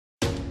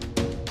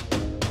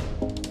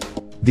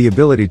The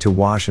ability to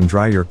wash and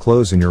dry your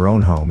clothes in your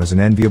own home is an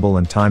enviable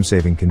and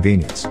time-saving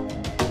convenience.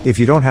 If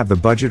you don't have the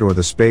budget or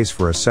the space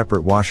for a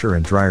separate washer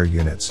and dryer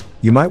units,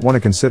 you might want to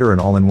consider an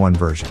all-in-one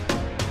version.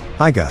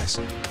 Hi guys.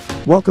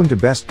 Welcome to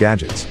Best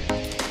Gadgets.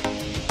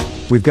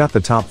 We've got the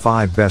top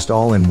 5 best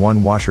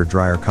all-in-one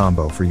washer-dryer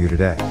combo for you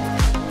today.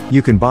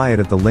 You can buy it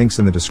at the links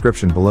in the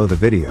description below the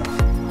video.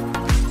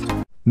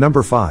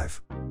 Number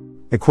 5.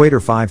 Equator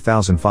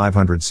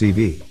 5500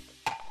 CV.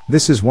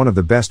 This is one of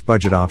the best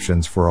budget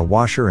options for a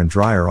washer and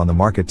dryer on the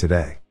market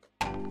today.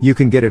 You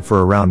can get it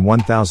for around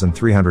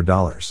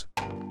 $1,300.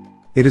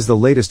 It is the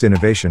latest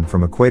innovation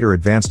from Equator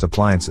Advanced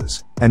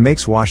Appliances, and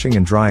makes washing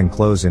and drying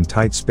clothes in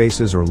tight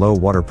spaces or low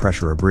water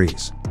pressure a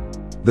breeze.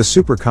 The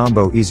Super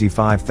Combo Easy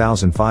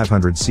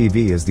 5500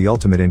 CV is the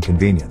ultimate in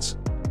convenience.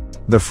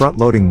 The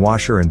front-loading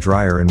washer and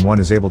dryer in one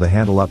is able to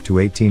handle up to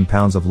 18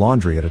 pounds of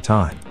laundry at a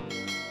time.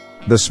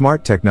 The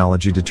smart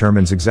technology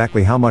determines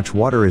exactly how much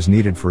water is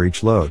needed for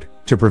each load,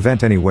 to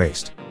prevent any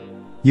waste.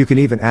 You can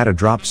even add a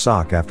dropped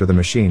sock after the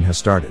machine has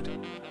started.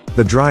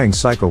 The drying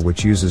cycle,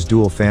 which uses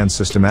dual fans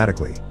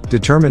systematically,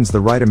 determines the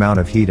right amount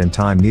of heat and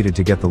time needed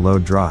to get the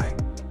load dry.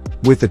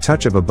 With the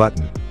touch of a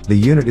button, the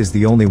unit is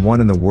the only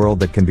one in the world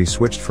that can be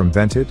switched from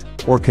vented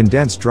or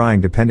condensed drying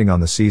depending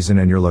on the season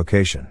and your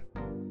location.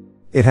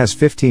 It has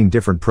 15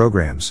 different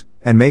programs,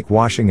 and make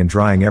washing and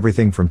drying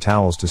everything from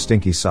towels to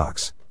stinky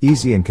socks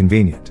easy and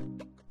convenient.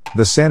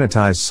 The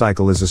sanitized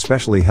cycle is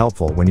especially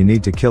helpful when you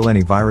need to kill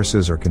any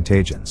viruses or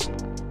contagions.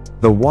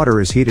 The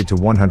water is heated to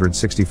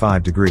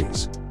 165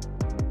 degrees.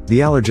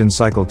 The allergen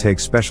cycle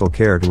takes special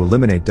care to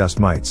eliminate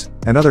dust mites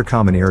and other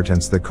common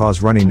irritants that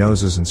cause runny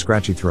noses and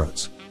scratchy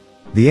throats.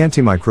 The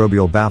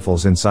antimicrobial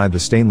baffles inside the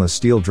stainless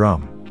steel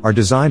drum are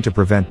designed to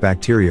prevent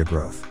bacteria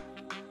growth.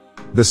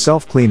 The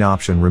self-clean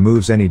option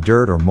removes any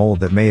dirt or mold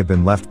that may have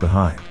been left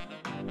behind.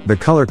 The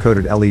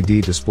color-coded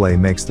LED display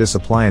makes this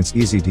appliance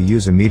easy to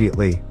use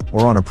immediately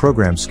or on a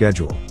programmed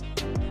schedule.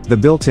 The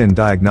built-in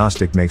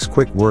diagnostic makes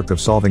quick work of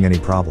solving any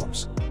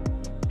problems.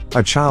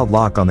 A child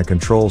lock on the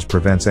controls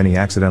prevents any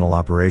accidental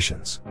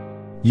operations.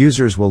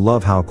 Users will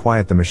love how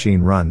quiet the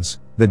machine runs.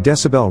 The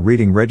decibel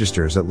reading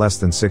registers at less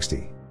than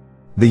 60.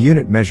 The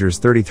unit measures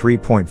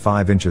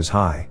 33.5 inches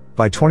high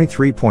by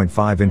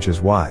 23.5 inches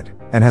wide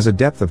and has a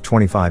depth of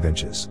 25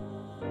 inches.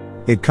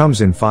 It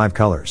comes in 5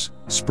 colors: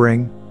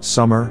 spring,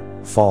 summer,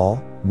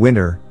 fall,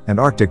 winter, and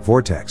Arctic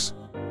Vortex.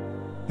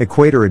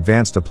 Equator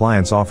Advanced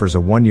Appliance offers a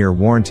 1-year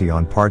warranty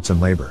on parts and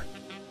labor.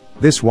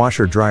 This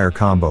washer-dryer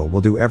combo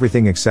will do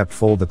everything except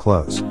fold the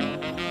clothes.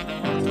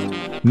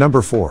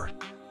 Number 4.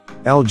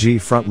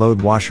 LG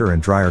Front-Load Washer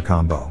and Dryer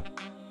Combo.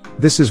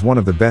 This is one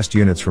of the best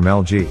units from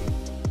LG.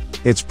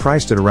 It's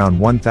priced at around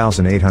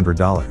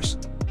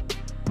 $1,800.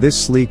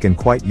 This sleek and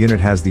quiet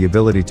unit has the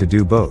ability to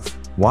do both,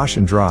 wash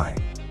and dry.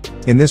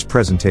 In this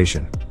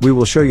presentation, we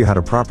will show you how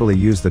to properly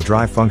use the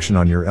dry function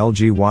on your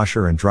LG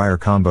washer and dryer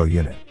combo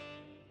unit.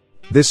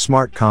 This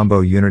smart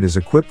combo unit is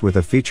equipped with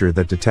a feature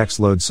that detects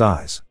load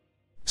size.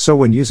 So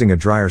when using a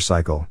dryer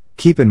cycle,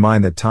 keep in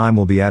mind that time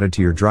will be added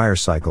to your dryer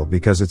cycle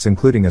because it's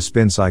including a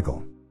spin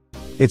cycle.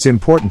 It's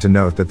important to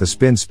note that the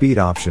spin speed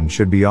option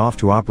should be off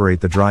to operate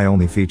the dry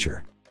only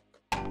feature.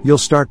 You'll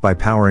start by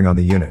powering on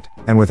the unit,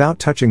 and without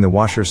touching the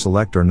washer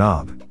select or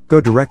knob, go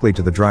directly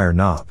to the dryer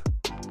knob.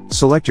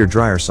 Select your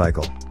dryer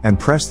cycle, and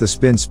press the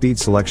spin speed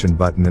selection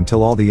button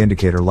until all the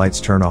indicator lights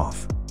turn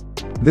off.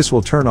 This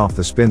will turn off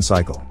the spin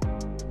cycle.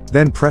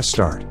 Then press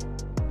start.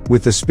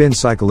 With the spin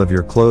cycle of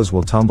your clothes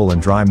will tumble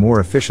and dry more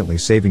efficiently,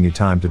 saving you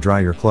time to dry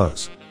your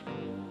clothes.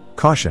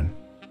 Caution!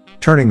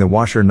 Turning the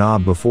washer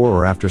knob before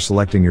or after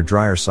selecting your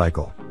dryer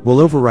cycle will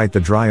overwrite the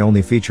dry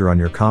only feature on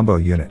your combo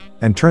unit,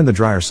 and turn the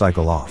dryer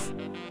cycle off.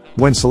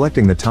 When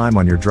selecting the time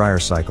on your dryer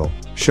cycle,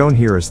 shown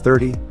here as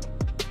 30,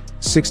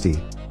 60,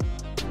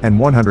 and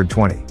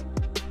 120.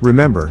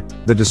 Remember,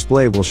 the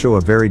display will show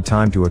a varied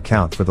time to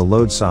account for the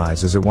load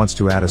size as it wants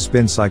to add a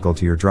spin cycle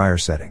to your dryer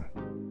setting.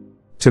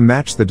 To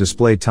match the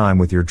display time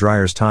with your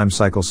dryer's time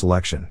cycle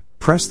selection,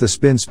 press the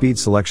spin speed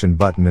selection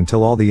button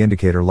until all the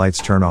indicator lights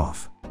turn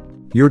off.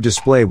 Your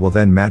display will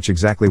then match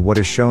exactly what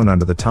is shown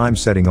under the time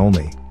setting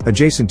only,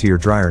 adjacent to your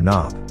dryer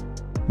knob.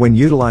 When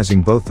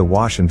utilizing both the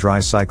wash and dry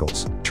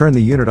cycles, turn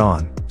the unit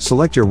on,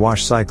 select your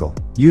wash cycle,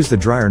 use the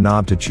dryer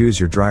knob to choose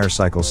your dryer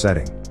cycle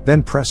setting,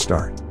 then press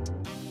start.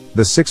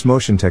 The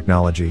 6-motion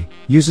technology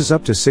uses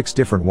up to 6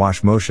 different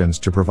wash motions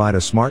to provide a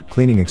smart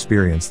cleaning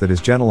experience that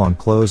is gentle on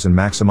clothes and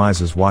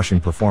maximizes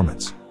washing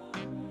performance.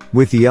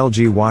 With the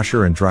LG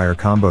washer and dryer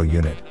combo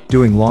unit,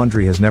 doing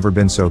laundry has never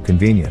been so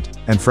convenient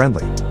and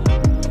friendly.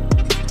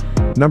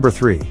 Number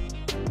 3.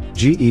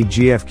 GE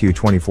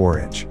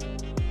GFQ14ESSNWW.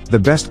 The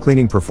best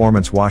cleaning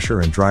performance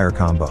washer and dryer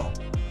combo.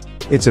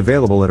 It's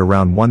available at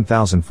around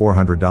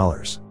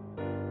 $1,400.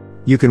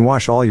 You can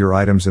wash all your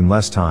items in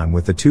less time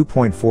with the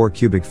 2.4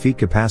 cubic feet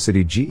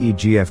capacity GE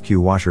GFQ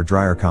washer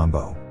dryer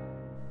combo.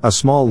 A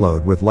small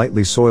load with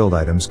lightly soiled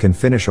items can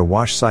finish a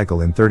wash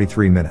cycle in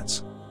 33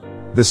 minutes.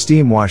 The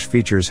steam wash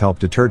features help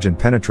detergent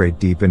penetrate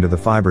deep into the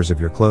fibers of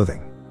your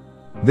clothing.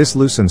 This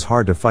loosens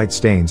hard to fight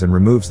stains and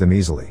removes them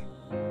easily.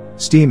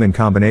 Steam in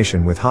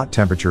combination with hot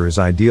temperature is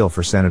ideal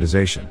for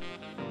sanitization.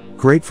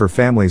 Great for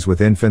families with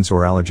infants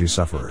or allergy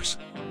sufferers.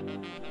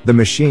 The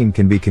machine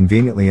can be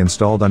conveniently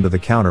installed under the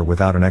counter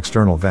without an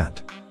external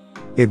vent.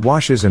 It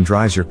washes and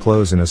dries your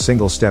clothes in a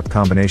single-step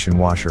combination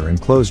washer and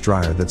clothes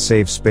dryer that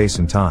saves space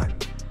and time.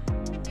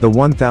 The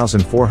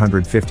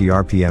 1450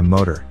 RPM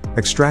motor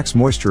extracts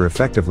moisture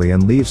effectively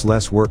and leaves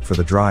less work for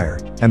the dryer,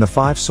 and the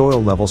 5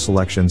 soil level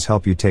selections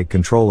help you take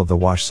control of the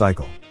wash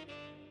cycle.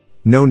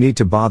 No need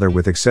to bother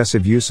with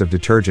excessive use of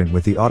detergent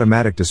with the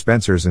automatic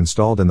dispensers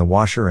installed in the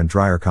washer and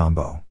dryer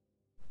combo.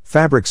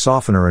 Fabric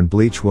softener and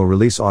bleach will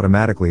release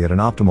automatically at an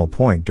optimal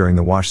point during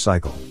the wash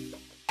cycle.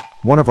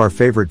 One of our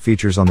favorite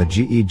features on the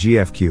GE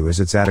GFQ is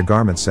its add a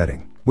garment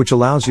setting, which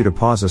allows you to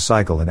pause a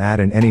cycle and add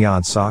in any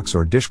odd socks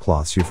or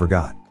dishcloths you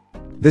forgot.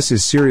 This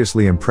is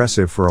seriously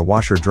impressive for a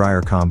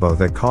washer-dryer combo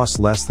that costs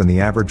less than the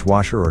average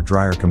washer or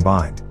dryer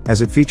combined,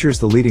 as it features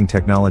the leading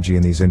technology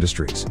in these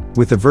industries,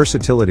 with the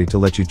versatility to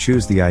let you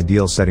choose the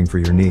ideal setting for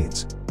your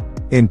needs.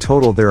 In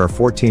total there are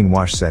 14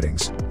 wash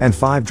settings, and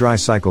 5 dry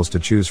cycles to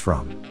choose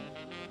from.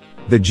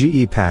 The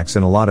GE packs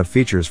in a lot of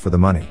features for the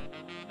money.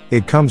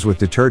 It comes with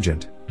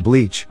detergent,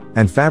 bleach,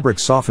 and fabric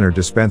softener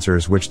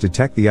dispensers which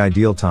detect the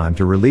ideal time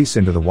to release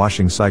into the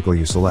washing cycle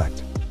you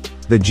select.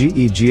 The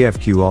GE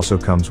GFQ also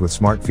comes with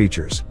smart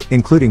features,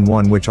 including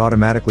one which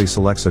automatically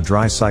selects a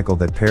dry cycle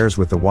that pairs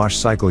with the wash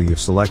cycle you've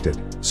selected,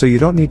 so you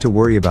don't need to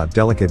worry about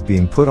delicate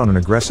being put on an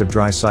aggressive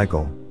dry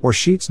cycle, or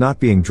sheets not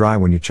being dry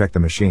when you check the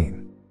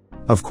machine.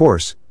 Of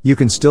course, you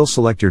can still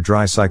select your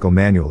dry cycle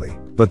manually,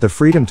 but the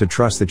freedom to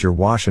trust that your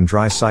wash and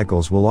dry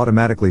cycles will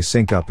automatically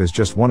sync up is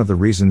just one of the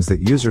reasons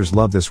that users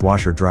love this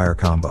washer-dryer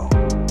combo.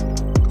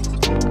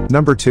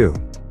 Number 2.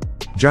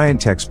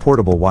 Giantex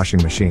Portable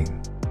Washing Machine.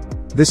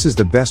 This is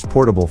the best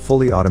portable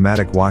fully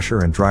automatic washer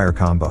and dryer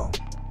combo.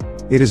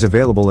 It is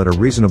available at a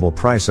reasonable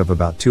price of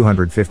about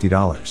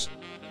 $250.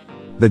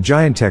 The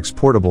Giantex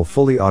Portable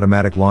Fully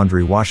Automatic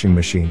Laundry Washing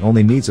Machine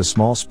only needs a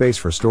small space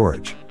for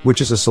storage,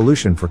 which is a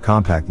solution for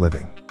compact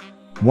living.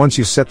 Once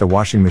you set the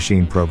washing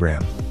machine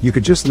program, you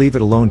could just leave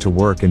it alone to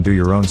work and do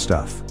your own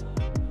stuff.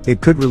 It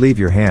could relieve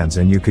your hands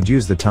and you could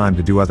use the time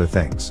to do other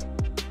things.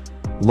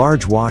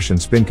 Large wash and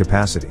spin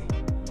capacity.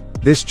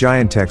 This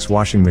Giantex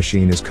washing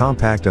machine is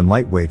compact and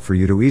lightweight for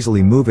you to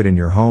easily move it in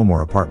your home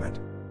or apartment.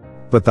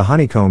 But the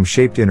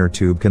honeycomb-shaped inner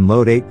tube can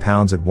load 8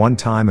 pounds at one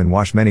time and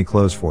wash many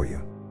clothes for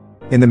you.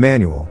 In the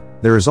manual,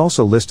 there is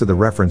also listed the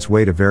reference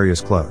weight of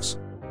various clothes.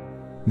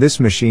 This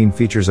machine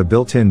features a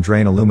built-in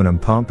drain aluminum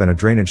pump and a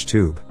drainage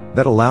tube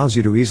that allows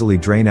you to easily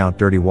drain out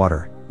dirty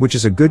water, which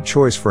is a good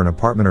choice for an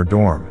apartment or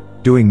dorm,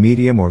 doing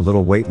medium or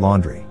little weight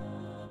laundry.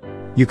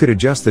 You could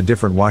adjust the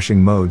different washing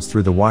modes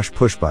through the wash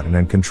push button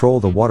and control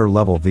the water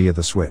level via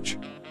the switch.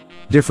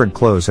 Different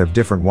clothes have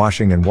different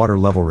washing and water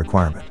level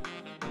requirement.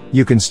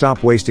 You can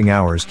stop wasting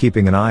hours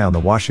keeping an eye on the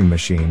washing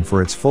machine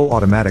for its full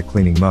automatic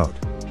cleaning mode.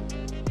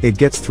 It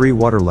gets 3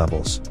 water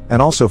levels,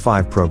 and also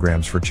 5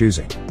 programs for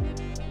choosing.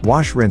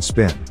 Wash, rinse,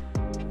 spin.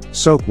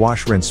 Soak,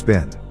 wash, rinse,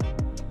 spin.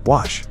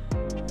 Wash.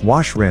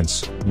 Wash,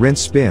 rinse,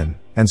 spin,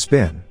 and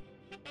spin.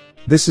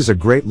 This is a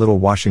great little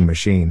washing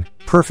machine,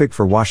 perfect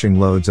for washing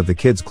loads of the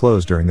kids'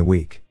 clothes during the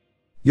week.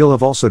 You'll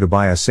have also to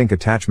buy a sink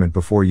attachment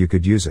before you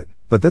could use it,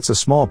 but that's a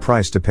small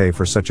price to pay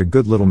for such a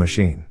good little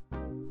machine.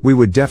 We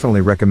would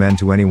definitely recommend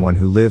to anyone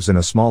who lives in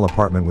a small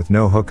apartment with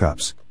no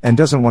hookups, and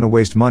doesn't want to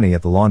waste money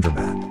at the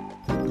laundromat.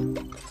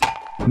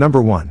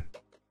 Number 1.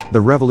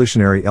 The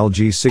revolutionary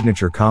LG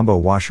Signature Combo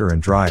Washer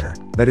and Dryer,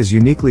 that is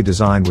uniquely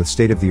designed with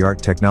state-of-the-art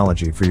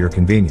technology for your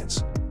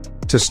convenience.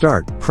 To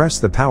start, press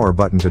the power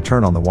button to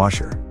turn on the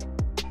washer.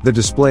 The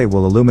display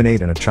will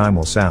illuminate and a chime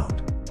will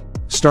sound.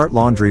 Start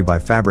laundry by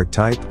fabric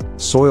type,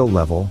 soil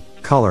level,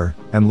 color,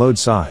 and load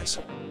size.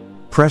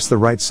 Press the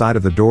right side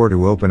of the door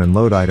to open and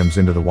load items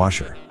into the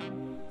washer.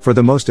 For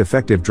the most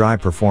effective dry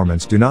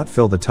performance, do not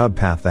fill the tub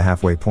past the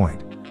halfway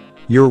point.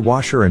 Your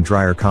washer and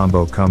dryer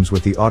combo comes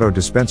with the auto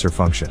dispenser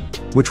function,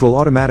 which will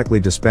automatically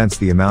dispense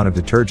the amount of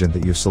detergent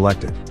that you've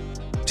selected.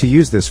 To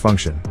use this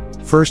function,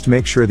 first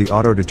make sure the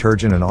auto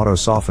detergent and auto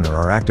softener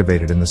are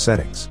activated in the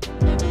settings.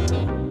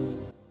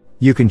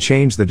 You can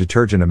change the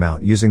detergent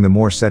amount using the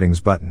More Settings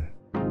button.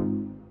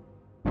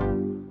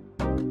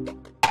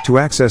 To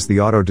access the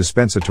auto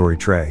dispensatory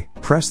tray,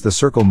 press the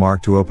circle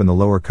mark to open the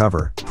lower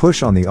cover,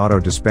 push on the auto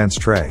dispense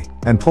tray,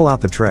 and pull out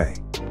the tray.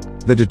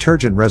 The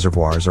detergent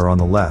reservoirs are on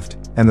the left,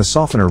 and the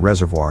softener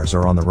reservoirs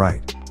are on the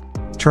right.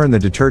 Turn the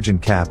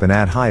detergent cap and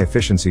add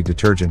high-efficiency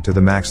detergent to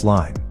the max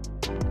line.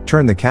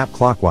 Turn the cap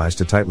clockwise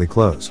to tightly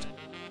closed.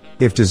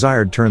 If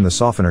desired, turn the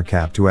softener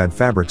cap to add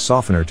fabric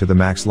softener to the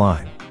max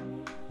line.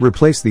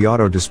 Replace the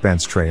auto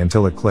dispense tray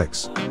until it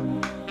clicks.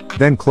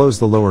 Then close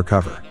the lower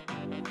cover.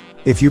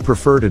 If you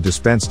prefer to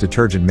dispense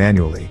detergent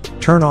manually,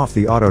 turn off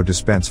the auto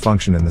dispense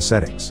function in the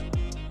settings.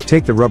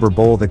 Take the rubber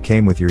bowl that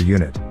came with your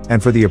unit,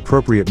 and for the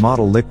appropriate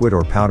model liquid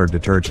or powdered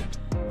detergent.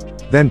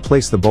 Then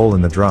place the bowl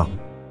in the drum.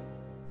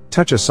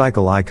 Touch a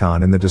cycle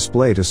icon in the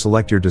display to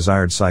select your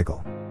desired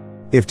cycle.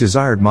 If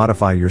desired,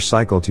 modify your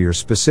cycle to your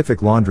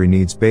specific laundry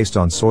needs based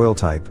on soil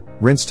type,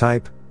 rinse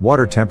type,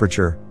 water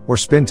temperature, or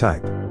spin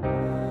type.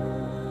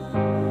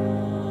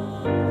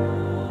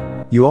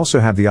 You also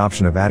have the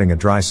option of adding a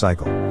dry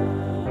cycle.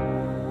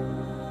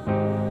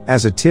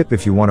 As a tip,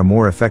 if you want a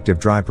more effective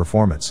dry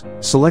performance,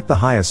 select the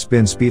highest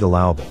spin speed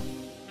allowable.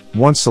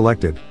 Once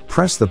selected,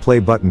 press the play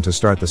button to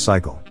start the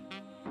cycle.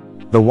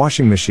 The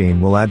washing machine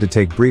will add to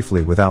take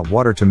briefly without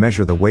water to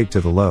measure the weight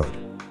to the load.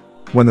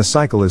 When the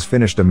cycle is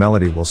finished, a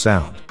melody will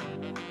sound.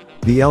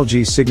 The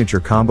LG Signature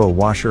Combo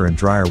Washer and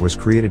Dryer was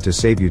created to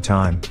save you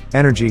time,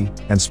 energy,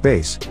 and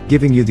space,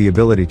 giving you the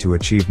ability to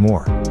achieve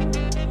more.